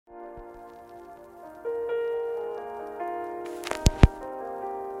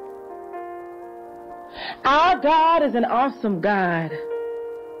Our God is an awesome God.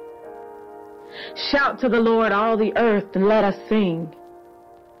 Shout to the Lord, all the earth, and let us sing.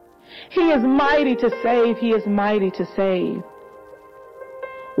 He is mighty to save. He is mighty to save.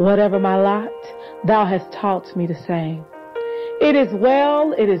 Whatever my lot, thou hast taught me to say. It is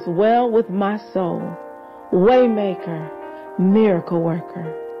well with my soul. Waymaker, miracle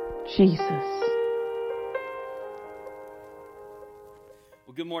worker, Jesus.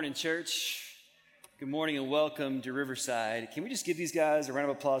 Well, good morning, church. Good morning and welcome to Riverside. Can we just give these guys a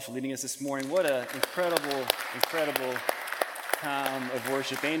round of applause for leading us this morning? What an incredible time of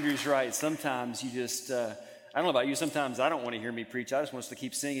worship. Andrew's right. Sometimes you just, I don't know about you, sometimes I don't want to hear me preach. I just want us to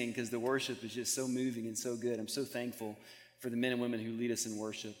keep singing because the worship is just so moving and so good. I'm so thankful for the men and women who lead us in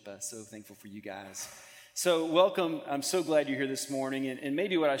worship. So thankful for you guys. So welcome. I'm so glad you're here this morning. And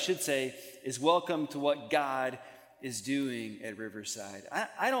maybe what I should say is welcome to what God is doing at Riverside.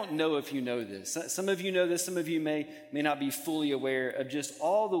 I don't know if you know this. Some of you know this. Some of you may not be fully aware of just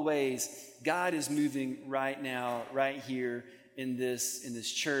all the ways God is moving right now, right here in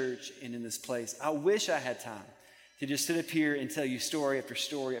this church and in this place. I wish I had time to just sit up here and tell you story after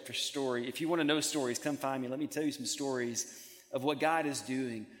story after story. If you want to know stories, come find me. Let me tell you some stories of what God is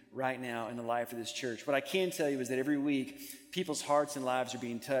doing right now in the life of this church. What I can tell you is that every week, people's hearts and lives are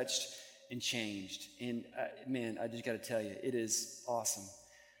being touched and changed. And man, I just got to tell you, it is awesome.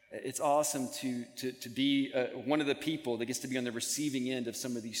 It's awesome to be one of the people that gets to be on the receiving end of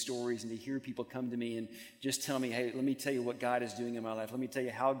some of these stories and to hear people come to me and just tell me, hey, let me tell you what God is doing in my life. Let me tell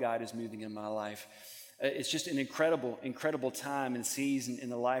you how God is moving in my life. It's just an incredible time and season in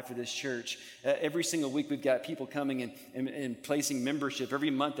the life of this church. Every single week we've got people coming and placing membership.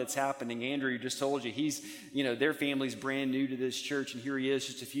 Every month that's happening. Andrew just told you, their family's brand new to this church, and here he is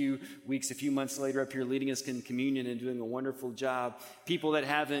just a few months later up here leading us in communion and doing a wonderful job. People that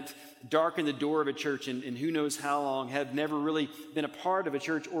haven't darkened the door of a church and who knows how long, have never really been a part of a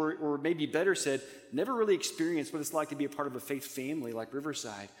church, or maybe better said, never really experienced what it's like to be a part of a faith family like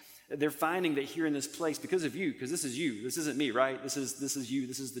Riverside. They're finding that here in this place, because of you, because this is you, this isn't me, right? This is you,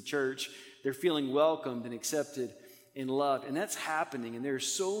 this is the church. They're feeling welcomed and accepted and loved, and that's happening. And there's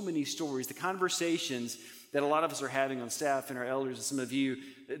so many stories. The conversations that a lot of us are having on staff and our elders and some of you,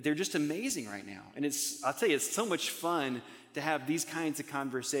 they're just amazing right now. And I'll tell you, it's so much fun to have these kinds of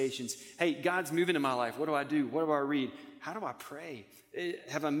conversations. Hey, God's moving in my life. What do I do? What do I read? How do I pray?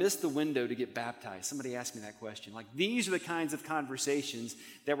 Have I missed the window to get baptized? Somebody asked me that question. Like, these are the kinds of conversations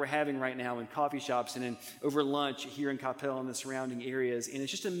that we're having right now in coffee shops and over lunch here in Coppell and the surrounding areas. And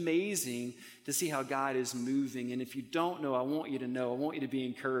it's just amazing to see how God is moving. And if you don't know, I want you to know. I want you to be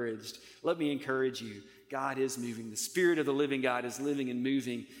encouraged. Let me encourage you. God is moving. The Spirit of the living God is living and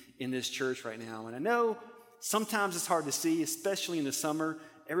moving in this church right now. And I know sometimes it's hard to see, especially in the summer.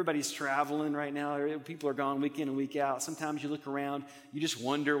 Everybody's traveling right now. People are gone week in and week out. Sometimes you look around, you just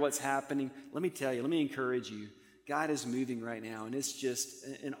wonder what's happening. Let me tell you, let me encourage you. God is moving right now, and it's just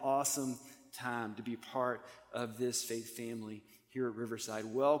an awesome time to be part of this faith family here at Riverside.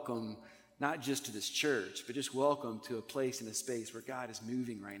 Welcome, not just to this church, but just welcome to a place and a space where God is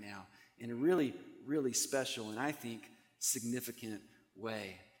moving right now in a really, really special and I think significant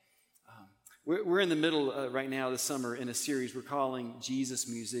way. We're in the middle right now this summer in a series we're calling Jesus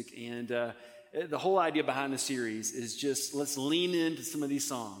Music, and the whole idea behind the series is just let's lean into some of these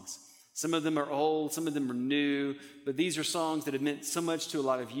songs. Some of them are old, some of them are new, but these are songs that have meant so much to a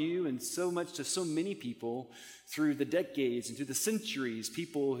lot of you and so much to so many people through the decades and through the centuries,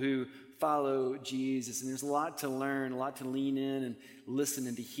 people who follow Jesus. And there's a lot to learn, a lot to lean in and listen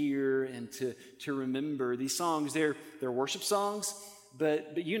and to hear and to remember. These songs, they're worship songs,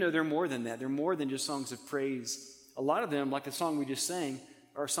 but they're more than that. They're more than just songs of praise. A lot of them, like the song we just sang,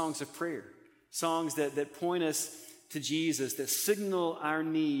 are songs of prayer. Songs that point us to Jesus, that signal our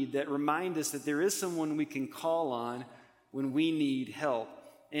need, that remind us that there is someone we can call on when we need help.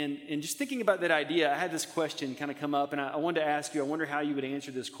 And just thinking about that idea, I had this question kind of come up, and I wanted to ask you, I wonder how you would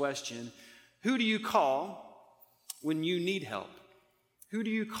answer this question. Who do you call when you need help? Who do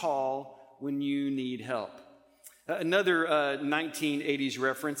you call when you need help? Another 1980s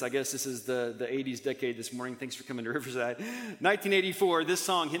reference. I guess this is the 80s decade this morning. Thanks for coming to Riverside. 1984, this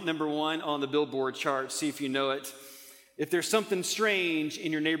song hit number 1 on the Billboard chart. See if you know it. If there's something strange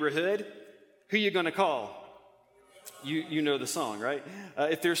in your neighborhood, who you going to call? You know the song, right?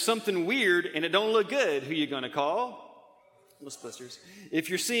 If there's something weird and it don't look good, who you going to call? Ghostbusters. If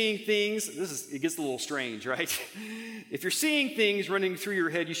you're seeing things, it gets a little strange, right? If you're seeing things running through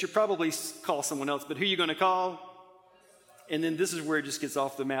your head, you should probably call someone else, but who you going to call? And then this is where it just gets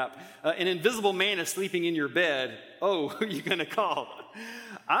off the map. An invisible man is sleeping in your bed. Oh, who are you going to call?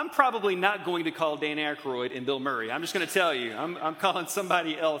 I'm probably not going to call Dan Aykroyd and Bill Murray. I'm just going to tell you. I'm calling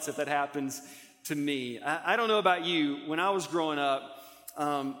somebody else if that happens to me. I don't know about you. When I was growing up,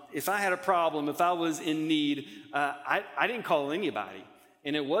 if I had a problem, if I was in need, I didn't call anybody.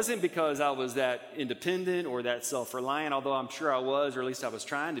 And it wasn't because I was that independent or that self-reliant, although I'm sure I was, or at least I was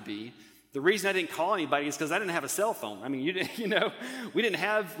trying to be. The reason I didn't call anybody is because I didn't have a cell phone. I mean, we didn't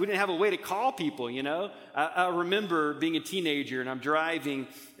have a way to call people. I remember being a teenager and I'm driving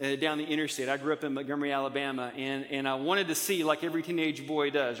down the interstate. I grew up in Montgomery, Alabama, and I wanted to see, like every teenage boy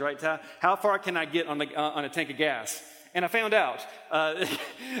does, right? How far can I get on a tank of gas? And I found out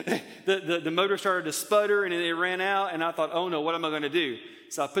the motor started to sputter and it ran out, and I thought, oh no, what am I going to do?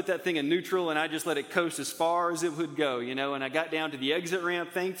 So I put that thing in neutral and I just let it coast as far as it would go, and I got down to the exit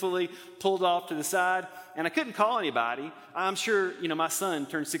ramp, thankfully, pulled off to the side, and I couldn't call anybody. I'm sure, my son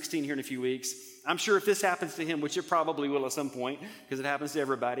turned 16 here in a few weeks. I'm sure if this happens to him, which it probably will at some point, because it happens to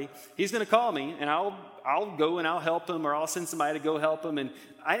everybody, he's going to call me, and I'll go and I'll help him, or I'll send somebody to go help him, and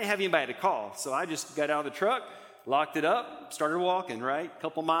I didn't have anybody to call, so I just got out of the truck, locked it up, started walking, right? A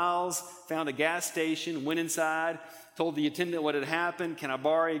couple miles, found a gas station, went inside, told the attendant what had happened. Can I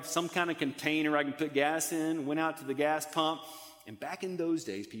borrow some kind of container I can put gas in? Went out to the gas pump. And back in those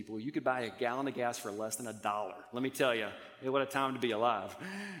days, people, you could buy a gallon of gas for less than $1. Let me tell you, what a time to be alive.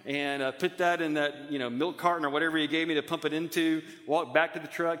 And put that in that, milk carton or whatever he gave me to pump it into, walk back to the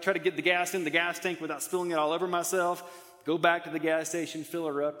truck, try to get the gas in the gas tank without spilling it all over myself, go back to the gas station, fill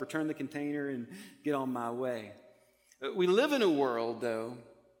her up, return the container, and get on my way. We live in a world, though,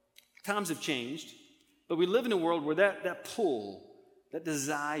 times have changed, but we live in a world where that pull, that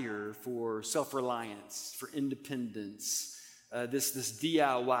desire for self-reliance, for independence, this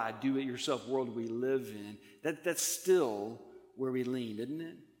DIY, do-it-yourself world we live in, that's still where we lean, isn't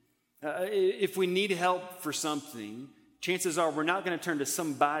it? If we need help for something, chances are we're not going to turn to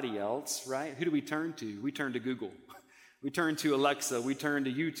somebody else, right? Who do we turn to? We turn to Google. We turn to Alexa, we turn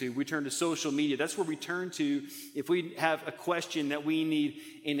to YouTube, we turn to social media. That's where we turn to if we have a question that we need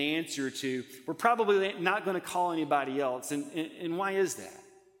an answer to. We're probably not going to call anybody else. And why is that?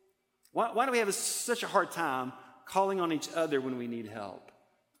 Why do we have such a hard time calling on each other when we need help?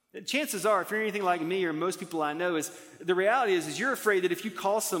 Chances are, if you're anything like me or most people I know, is the reality is you're afraid that if you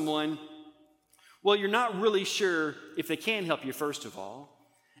call someone, well, you're not really sure if they can help you, first of all.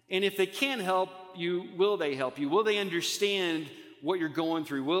 And if they can help you, will they help you? Will they understand what you're going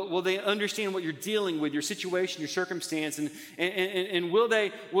through? Will they understand what you're dealing with, your situation, your circumstance? And will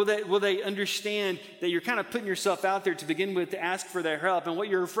they understand that you're kind of putting yourself out there to begin with to ask for their help? And what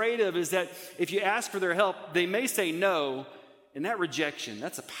you're afraid of is that if you ask for their help, they may say no. And that rejection,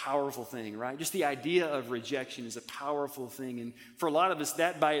 that's a powerful thing, right? Just the idea of rejection is a powerful thing. And for a lot of us,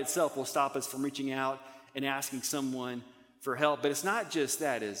 that by itself will stop us from reaching out and asking someone for help. But it's not just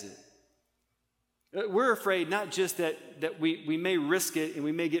that, is it? We're afraid not just that we may risk it and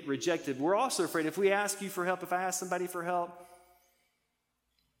we may get rejected. We're also afraid if we ask you for help, if I ask somebody for help,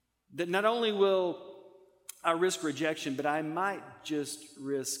 that not only will I risk rejection, but I might just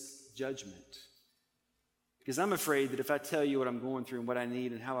risk judgment. Because I'm afraid that if I tell you what I'm going through and what I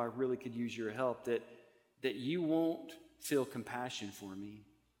need and how I really could use your help, that you won't feel compassion for me.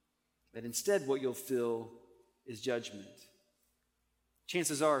 That instead what you'll feel is judgment.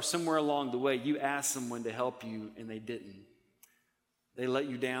 Chances are, somewhere along the way, you asked someone to help you and they didn't. They let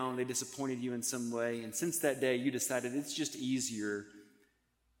you down, they disappointed you in some way, and since that day, you decided it's just easier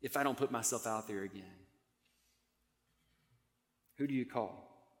if I don't put myself out there again. Who do you call?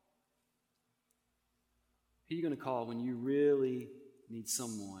 Who are you going to call when you really need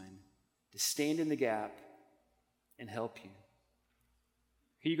someone to stand in the gap and help you?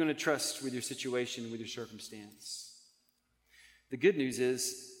 Who are you going to trust with your situation, with your circumstance? The good news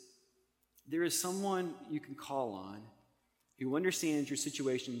is there is someone you can call on who understands your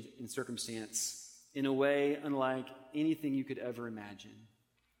situation and circumstance in a way unlike anything you could ever imagine,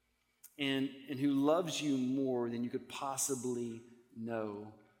 and who loves you more than you could possibly know.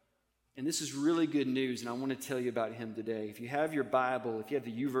 And this is really good news, and I want to tell you about him today. If you have your Bible, if you have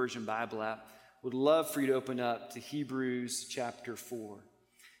the YouVersion Bible app, would love for you to open up to Hebrews chapter 4.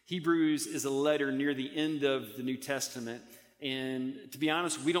 Hebrews is a letter near the end of the New Testament. And to be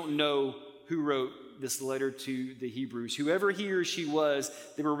honest, we don't know who wrote this letter to the Hebrews. Whoever he or she was,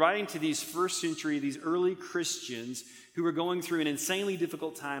 they were writing to these first century, these early Christians who were going through an insanely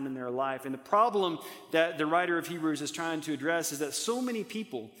difficult time in their life. And the problem that the writer of Hebrews is trying to address is that so many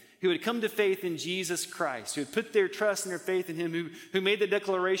people who had come to faith in Jesus Christ, who had put their trust and their faith in him, who made the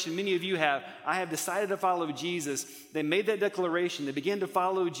declaration, many of you have, I have decided to follow Jesus. They made that declaration. They began to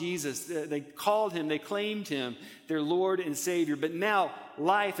follow Jesus. They called him. They claimed him their Lord and Savior. But now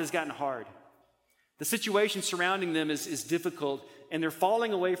life has gotten hard. The situation surrounding them is difficult, and they're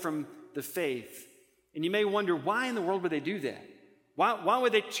falling away from the faith. And you may wonder, why in the world would they do that? Why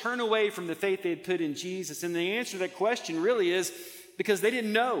would they turn away from the faith they had put in Jesus? And the answer to that question really is because they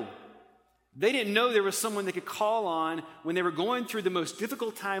didn't know. They didn't know there was someone they could call on when they were going through the most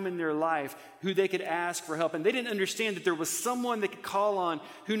difficult time in their life, who they could ask for help. And they didn't understand that there was someone they could call on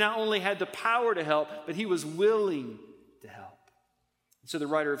who not only had the power to help, but he was willing to help. And so the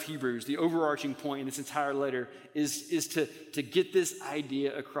writer of Hebrews, the overarching point in this entire letter is to get this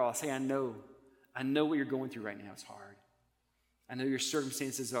idea across. Hey, I know what you're going through right now. It's hard. I know your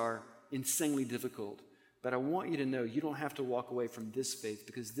circumstances are insanely difficult. But I want you to know you don't have to walk away from this faith,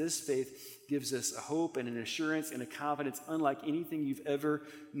 because this faith gives us a hope and an assurance and a confidence unlike anything you've ever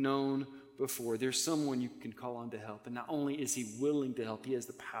known before. There's someone you can call on to help. And not only is he willing to help, he has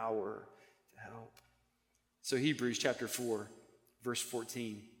the power to help. So Hebrews chapter 4, verse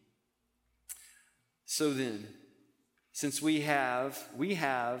 14. So then, since we have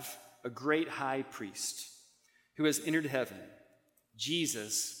a great high priest who has entered heaven,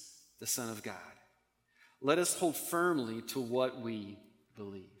 Jesus, the Son of God, let us hold firmly to what we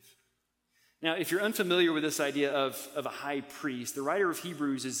believe. Now, if you're unfamiliar with this idea of a high priest, the writer of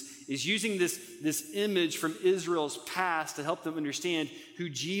Hebrews is using this image from Israel's past to help them understand who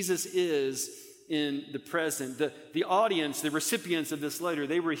Jesus is in the present. The audience, the recipients of this letter,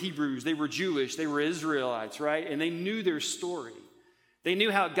 they were Hebrews, they were Jewish, they were Israelites, right? And they knew their story. They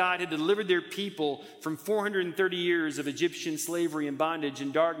knew how God had delivered their people from 430 years of Egyptian slavery and bondage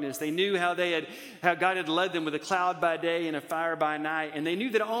and darkness. They knew how God had led them with a cloud by day and a fire by night. And they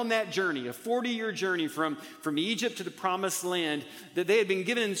knew that on that journey, a 40-year journey from Egypt to the promised land, that they had been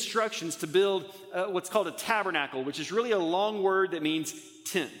given instructions to build what's called a tabernacle, which is really a long word that means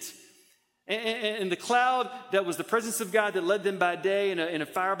tent. And the cloud that was the presence of God that led them by day, and a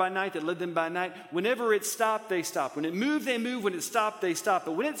fire by night that led them by night, whenever it stopped, they stopped. When it moved, they moved. When it stopped, they stopped.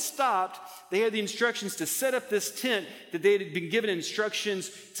 But when it stopped, they had the instructions to set up this tent that they had been given instructions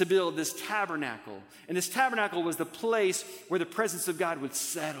to build, this tabernacle. And this tabernacle was the place where the presence of God would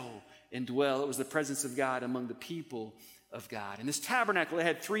settle and dwell. It was the presence of God among the people of God. And this tabernacle, it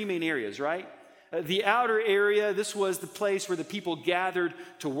had three main areas, right? The outer area, this was the place where the people gathered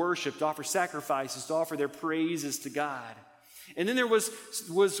to worship, to offer sacrifices, to offer their praises to God. And then there was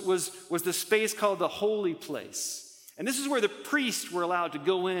the space called the holy place. And this is where the priests were allowed to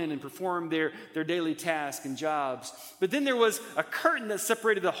go in and perform their daily tasks and jobs. But then there was a curtain that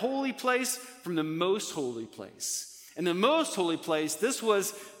separated the holy place from the most holy place. And the most holy place, this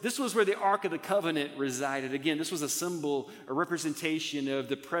was where the Ark of the Covenant resided. Again, this was a symbol, a representation of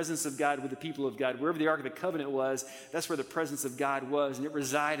the presence of God with the people of God. Wherever the Ark of the Covenant was, that's where the presence of God was. And it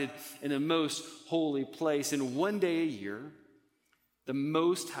resided in the most holy place. And one day a year, the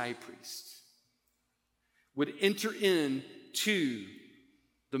Most High Priest would enter into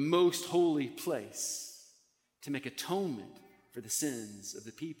the most holy place to make atonement for the sins of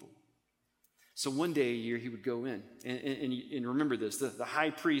the people. So one day a year he would go in. And remember this, the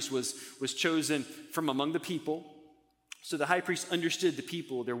high priest was chosen from among the people. So the high priest understood the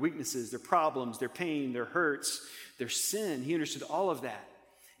people, their weaknesses, their problems, their pain, their hurts, their sin. He understood all of that.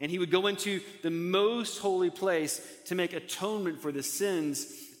 And he would go into the most holy place to make atonement for the sins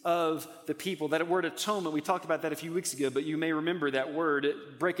of the people. That word atonement, we talked about that a few weeks ago, but you may remember that word.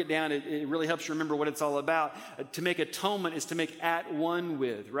 Break it down. It really helps you remember what it's all about. To make atonement is to make at one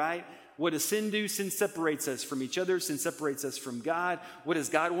with, right? What does sin do? Sin separates us from each other. Sin separates us from God. What does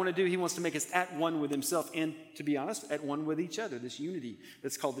God want to do? He wants to make us at one with himself and, to be honest, at one with each other. This unity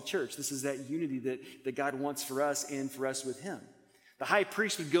that's called the church. This is that unity that God wants for us and for us with him. The high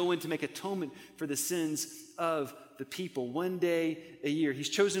priest would go in to make atonement for the sins of the people one day a year. He's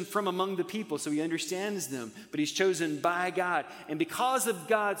chosen from among the people, so he understands them, but he's chosen by God. And because of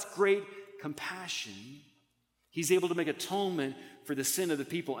God's great compassion, he's able to make atonement for the sin of the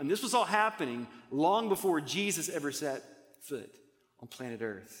people. And this was all happening long before Jesus ever set foot on planet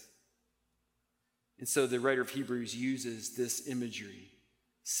Earth. And so the writer of Hebrews uses this imagery.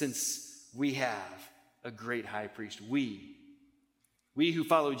 Since we have a great high priest, we We who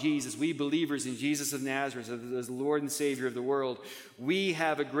follow Jesus, we believers in Jesus of Nazareth as the Lord and Savior of the world, we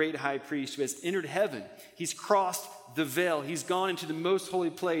have a great high priest who has entered heaven. He's crossed the veil. He's gone into the most holy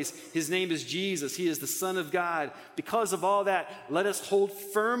place. His name is Jesus. He is the Son of God. Because of all that, let us hold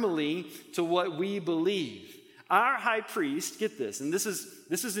firmly to what we believe. Our high priest, get this, and this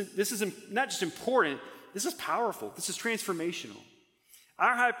is not just important, this is powerful. This is transformational.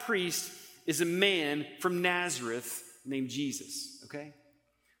 Our high priest is a man from Nazareth named Jesus, okay?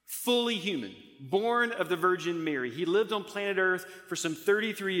 Fully human, born of the Virgin Mary. He lived on planet Earth for some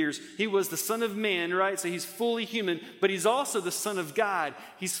 33 years. He was the Son of Man, right? So he's fully human, but he's also the Son of God.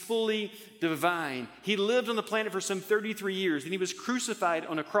 He's fully divine. He lived on the planet for some 33 years. Then he was crucified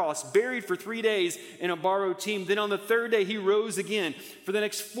on a cross, buried for 3 days in a borrowed tomb. Then on the third day, he rose again. For the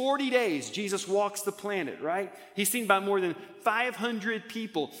next 40 days, Jesus walks the planet, right? He's seen by more than 500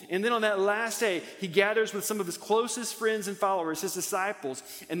 people. And then on that last day, he gathers with some of his closest friends and followers, his disciples,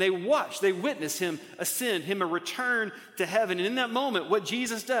 and they witness him ascend, him a return to heaven. And in that moment, what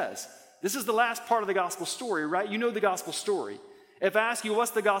Jesus does, this is the last part of the gospel story, right? You know the gospel story. If I ask you,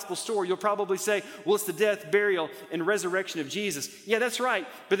 what's the gospel story? You'll probably say, well, it's the death, burial, and resurrection of Jesus. Yeah, that's right.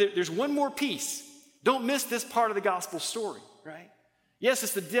 But there's one more piece. Don't miss this part of the gospel story, right? Yes,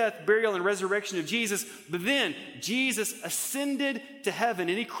 it's the death, burial, and resurrection of Jesus, but then Jesus ascended to heaven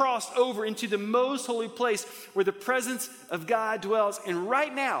and he crossed over into the most holy place where the presence of God dwells. And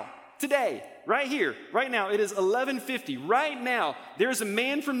right now, today, right here, right now, it is 11:50. Right now, there's a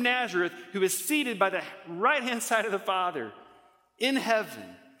man from Nazareth who is seated by the right-hand side of the Father in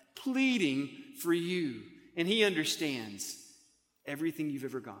heaven, pleading for you. And he understands everything you've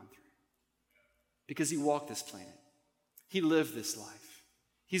ever gone through because he walked this planet. He lived this life.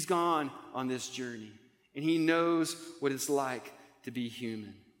 He's gone on this journey, and he knows what it's like to be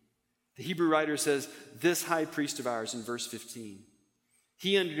human. The Hebrew writer says, this high priest of ours in verse 15,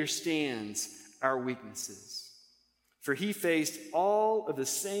 he understands our weaknesses, for he faced all of the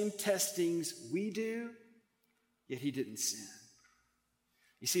same testings we do, yet he didn't sin.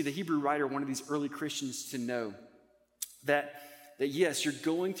 You see, the Hebrew writer wanted these early Christians to know that yes, you're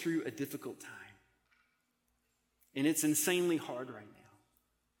going through a difficult time, and it's insanely hard right now.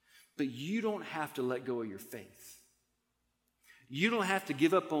 But you don't have to let go of your faith. You don't have to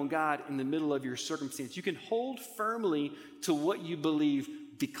give up on God in the middle of your circumstance. You can hold firmly to what you believe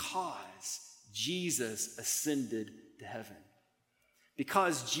because Jesus ascended to heaven.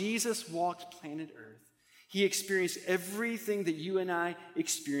 Because Jesus walked planet Earth. He experienced everything that you and I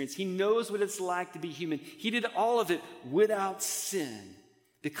experience. He knows what it's like to be human. He did all of it without sin.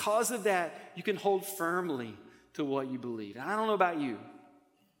 Because of that, you can hold firmly to what you believe. And I don't know about you,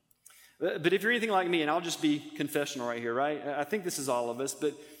 but if you're anything like me, and I'll just be confessional right here, right? I think this is all of us,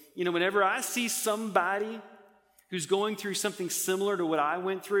 but whenever I see somebody who's going through something similar to what I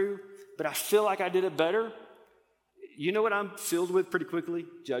went through, but I feel like I did it better, you know what I'm filled with pretty quickly?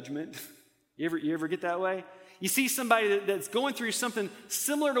 Judgment. You ever get that way? You see somebody that's going through something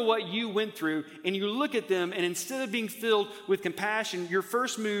similar to what you went through, and you look at them, and instead of being filled with compassion, your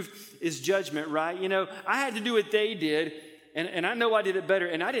first move is judgment, right? I had to do what they did, and I know I did it better,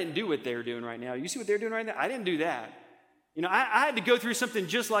 and I didn't do what they're doing right now. You see what they're doing right now? I didn't do that. I had to go through something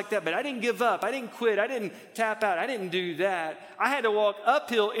just like that, but I didn't give up. I didn't quit. I didn't tap out. I didn't do that. I had to walk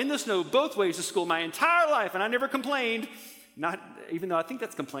uphill in the snow both ways to school my entire life, and I never complained. Not even though I think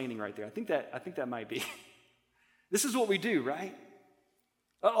that's complaining right there. I think that might be. This is what we do, right?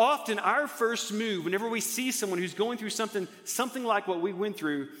 Often our first move, whenever we see someone who's going through something like what we went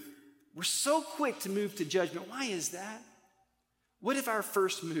through, we're so quick to move to judgment. Why is that? What if our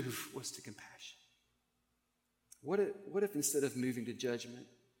first move was to compassion? What if instead of moving to judgment,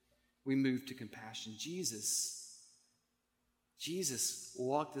 we moved to compassion? Jesus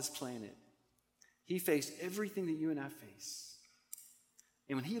walked this planet. He faced everything that you and I face.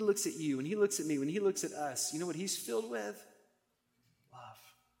 And when he looks at you, when he looks at me, when he looks at us, you know what he's filled with? Love,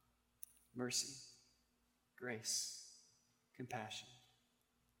 mercy, grace, compassion.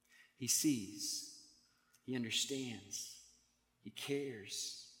 He sees, he understands, he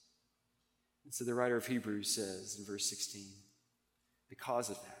cares. And so the writer of Hebrews says in verse 16, because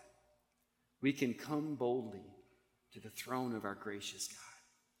of that, we can come boldly to the throne of our gracious God.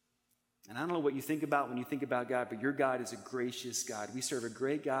 And I don't know what you think about when you think about God, but your God is a gracious God. We serve a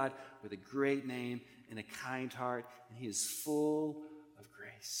great God with a great name and a kind heart, and he is full of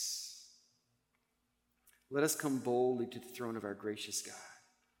grace. Let us come boldly to the throne of our gracious God,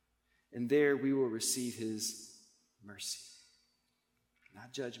 and there we will receive his mercy,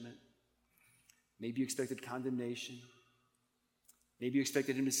 not judgment. Maybe you expected condemnation. Maybe you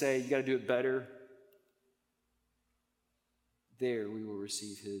expected him to say, you got to do it better. there we will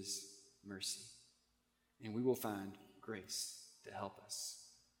receive his mercy. And we will find grace to help us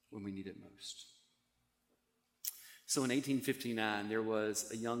when we need it most. So in 1859, there was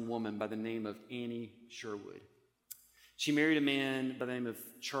a young woman by the name of Annie Sherwood. She married a man by the name of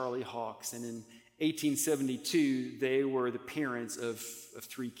Charlie Hawks, and in 1872, they were the parents of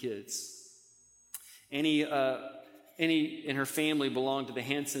 3 kids. Annie and her family belonged to the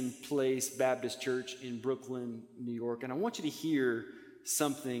Hanson Place Baptist Church in Brooklyn, New York. And I want you to hear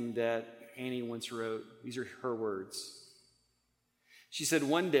something that Annie once wrote. These are her words. She said,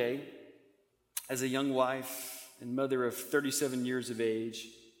 "One day, as a young wife and mother of 37 years of age,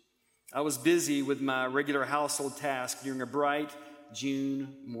 I was busy with my regular household task during a bright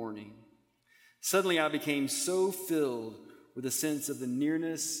June morning. Suddenly, I became so filled with a sense of the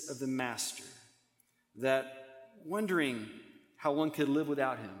nearness of the Master that, wondering how one could live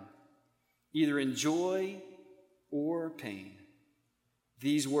without him, either in joy or pain,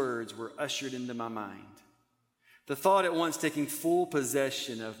 these words were ushered into my mind. The thought at once taking full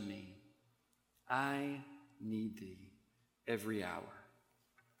possession of me: I need thee every hour."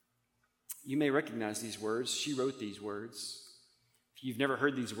 You may recognize these words. She wrote these words. If you've never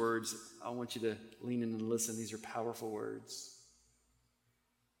heard these words, I want you to lean in and listen. These are powerful words.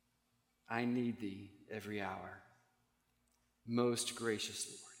 I need thee every hour, most gracious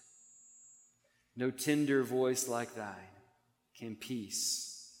Lord. No tender voice like thine can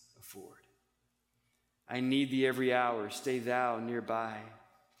peace afford. I need thee every hour, stay thou nearby.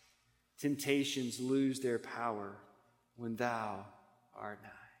 Temptations lose their power when thou art nigh.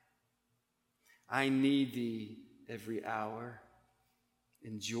 I need thee every hour,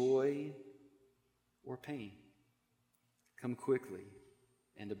 in joy or pain. Come quickly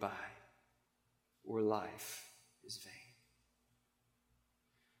and abide, or life is vain.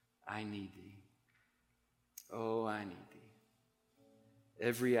 I need thee. Oh, I need thee.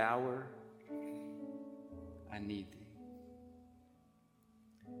 Every hour, I need thee.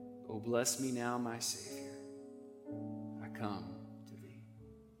 Oh, bless me now, my Savior. I come to thee.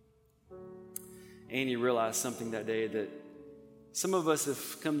 Annie realized something that day that some of us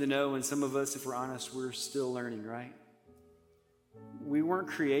have come to know, and some of us, if we're honest, we're still learning, right? We weren't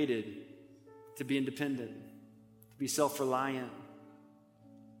created to be independent, to be self-reliant.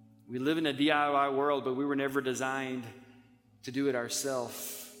 We live in a DIY world, but we were never designed to do it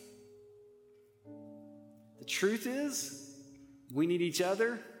ourselves. The truth is, we need each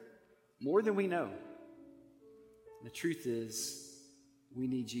other more than we know. And the truth is, we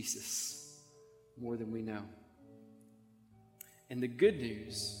need Jesus more than we know. And the good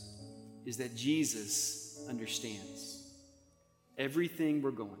news is that Jesus understands everything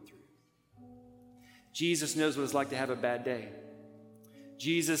we're going through. Jesus knows what it's like to have a bad day.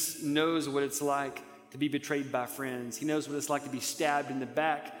 Jesus knows what it's like to be betrayed by friends. He knows what it's like to be stabbed in the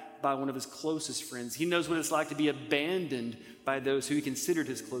back by one of his closest friends. He knows what it's like to be abandoned by those who he considered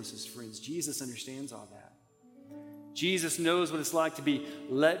his closest friends. Jesus understands all that. Jesus knows what it's like to be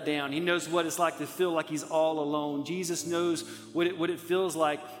let down. He knows what it's like to feel like he's all alone. Jesus knows what it feels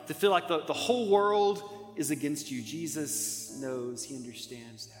like to feel like the whole world is against you. Jesus knows, he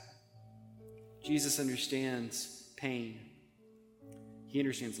understands that. Jesus understands pain. He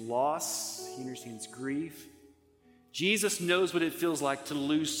understands loss. He understands grief. Jesus knows what it feels like to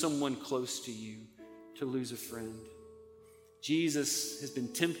lose someone close to you, to lose a friend. Jesus has been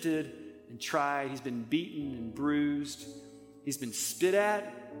tempted and tried. He's been beaten and bruised. He's been spit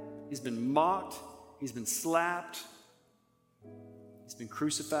at. He's been mocked. He's been slapped. He's been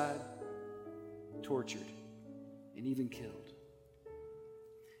crucified, tortured, and even killed.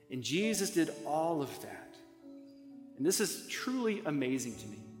 And Jesus did all of that. And this is truly amazing to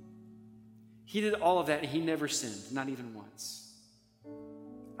me. He did all of that and he never sinned, not even once.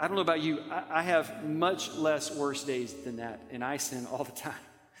 I don't know about you. I have much less worse days than that, and I sin all the time.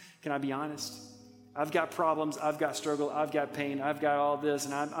 Can I be honest? I've got problems. I've got struggle. I've got pain. I've got all this,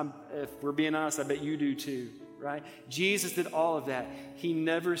 and if we're being honest, I bet you do too, right? Jesus did all of that. He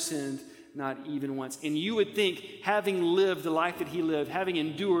never sinned, not even once. And you would think, having lived the life that he lived, having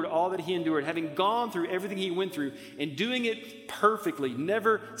endured all that he endured, having gone through everything he went through, and doing it perfectly,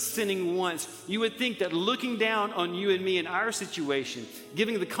 never sinning once, you would think that looking down on you and me in our situation,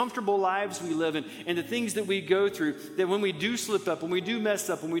 giving the comfortable lives we live in, and the things that we go through, that when we do slip up, when we do mess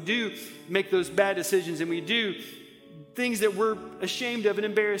up, when we do make those bad decisions, and we do things that we're ashamed of and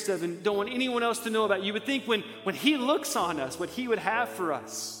embarrassed of and don't want anyone else to know about, you would think when he looks on us, what he would have for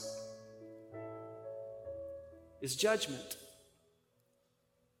us is judgment.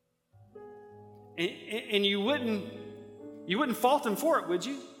 And you wouldn't fault him for it, would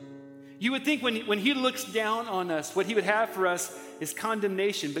you? You would think when he looks down on us, what he would have for us is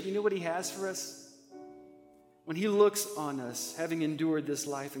condemnation. But you know what he has for us? When he looks on us, having endured this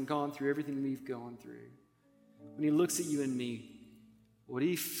life and gone through everything we've gone through, when he looks at you and me, what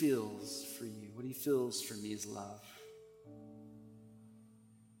he feels for you, what he feels for me is love.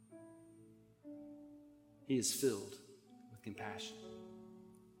 He is filled with compassion.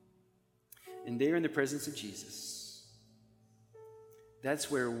 And there in the presence of Jesus,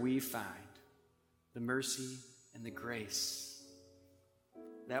 that's where we find the mercy and the grace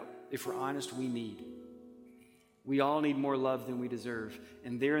that, if we're honest, we need. We all need more love than we deserve.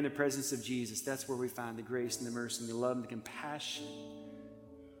 And there in the presence of Jesus, that's where we find the grace and the mercy and the love and the compassion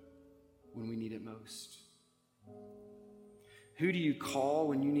when we need it most. Who do you call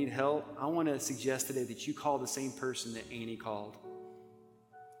when you need help? I want to suggest today that you call the same person that Annie called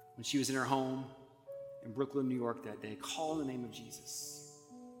when she was in her home in Brooklyn, New York that day. Call in the name of Jesus.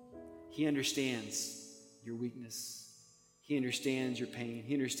 He understands your weakness. He understands your pain.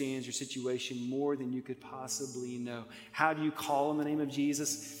 He understands your situation more than you could possibly know. How do you call in the name of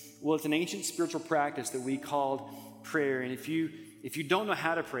Jesus? Well, it's an ancient spiritual practice that we called prayer. And if you don't know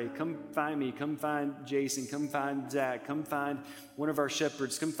how to pray, come find me, come find Jason, come find Zach, come find one of our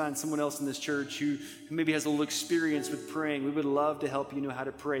shepherds, come find someone else in this church who maybe has a little experience with praying. We would love to help you know how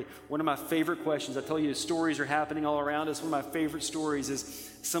to pray. One of my favorite questions, I tell you, stories are happening all around us. One of my favorite stories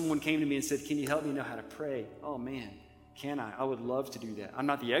is someone came to me and said, "Can you help me know how to pray?" Oh man, can I? I would love to do that. I'm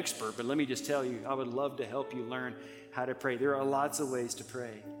not the expert, but let me just tell you, I would love to help you learn how to pray. There are lots of ways to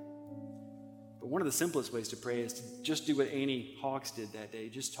pray. But one of the simplest ways to pray is to just do what Annie Hawks did that day.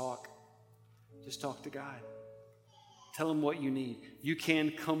 Just talk. Just talk to God. Tell him what you need. You can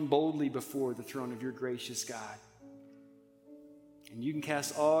come boldly before the throne of your gracious God. And you can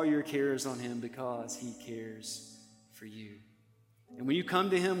cast all your cares on him because he cares for you. And when you come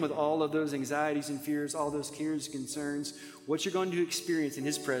to him with all of those anxieties and fears, all those cares and concerns, what you're going to experience in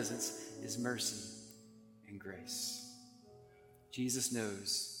his presence is mercy and grace. Jesus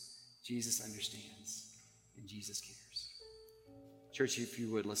knows. Jesus understands, and Jesus cares. Church, if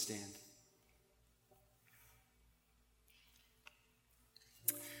you would, let's stand.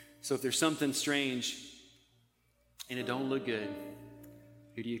 So if there's something strange and it don't look good,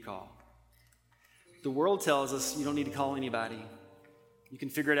 who do you call? The world tells us you don't need to call anybody. You can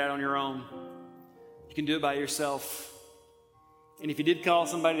figure it out on your own. You can do it by yourself. And if you did call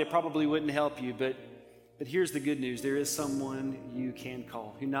somebody, they probably wouldn't help you, but here's the good news. There is someone you can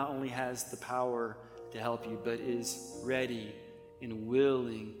call who not only has the power to help you, but is ready and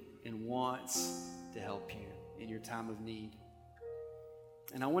willing and wants to help you in your time of need.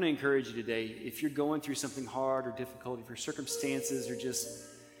 And I want to encourage you today, if you're going through something hard or difficult, if your circumstances are just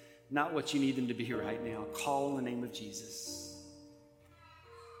not what you need them to be right now, call in the name of Jesus.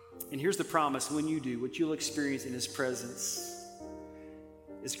 And here's the promise: when you do, what you'll experience in his presence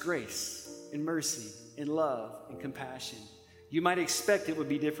is grace and mercy and love and compassion. You might expect it would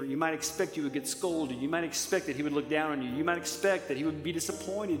be different. You might expect you would get scolded. You might expect that he would look down on you. You might expect that he would be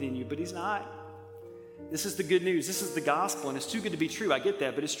disappointed in you, but he's not. This is the good news. This is the gospel, and it's too good to be true. I get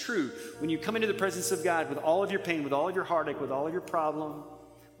that, but it's true. When you come into the presence of God with all of your pain, with all of your heartache, with all of your problem,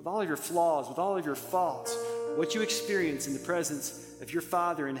 with all of your flaws, with all of your faults, what you experience in the presence of your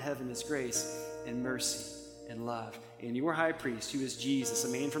Father in heaven is grace and mercy and love. And your high priest, who is Jesus, a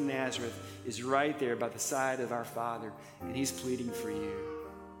man from Nazareth, is right there by the side of our Father, and he's pleading for you.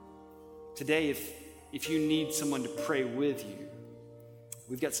 Today, if you need someone to pray with you,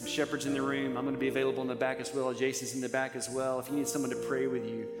 we've got some shepherds in the room. I'm going to be available in the back as well. Jason's in the back as well. If you need someone to pray with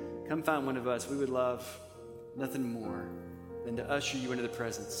you, come find one of us. We would love nothing more than to usher you into the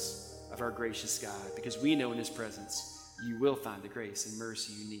presence of our gracious God, because we know in his presence you will find the grace and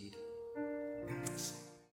mercy you need.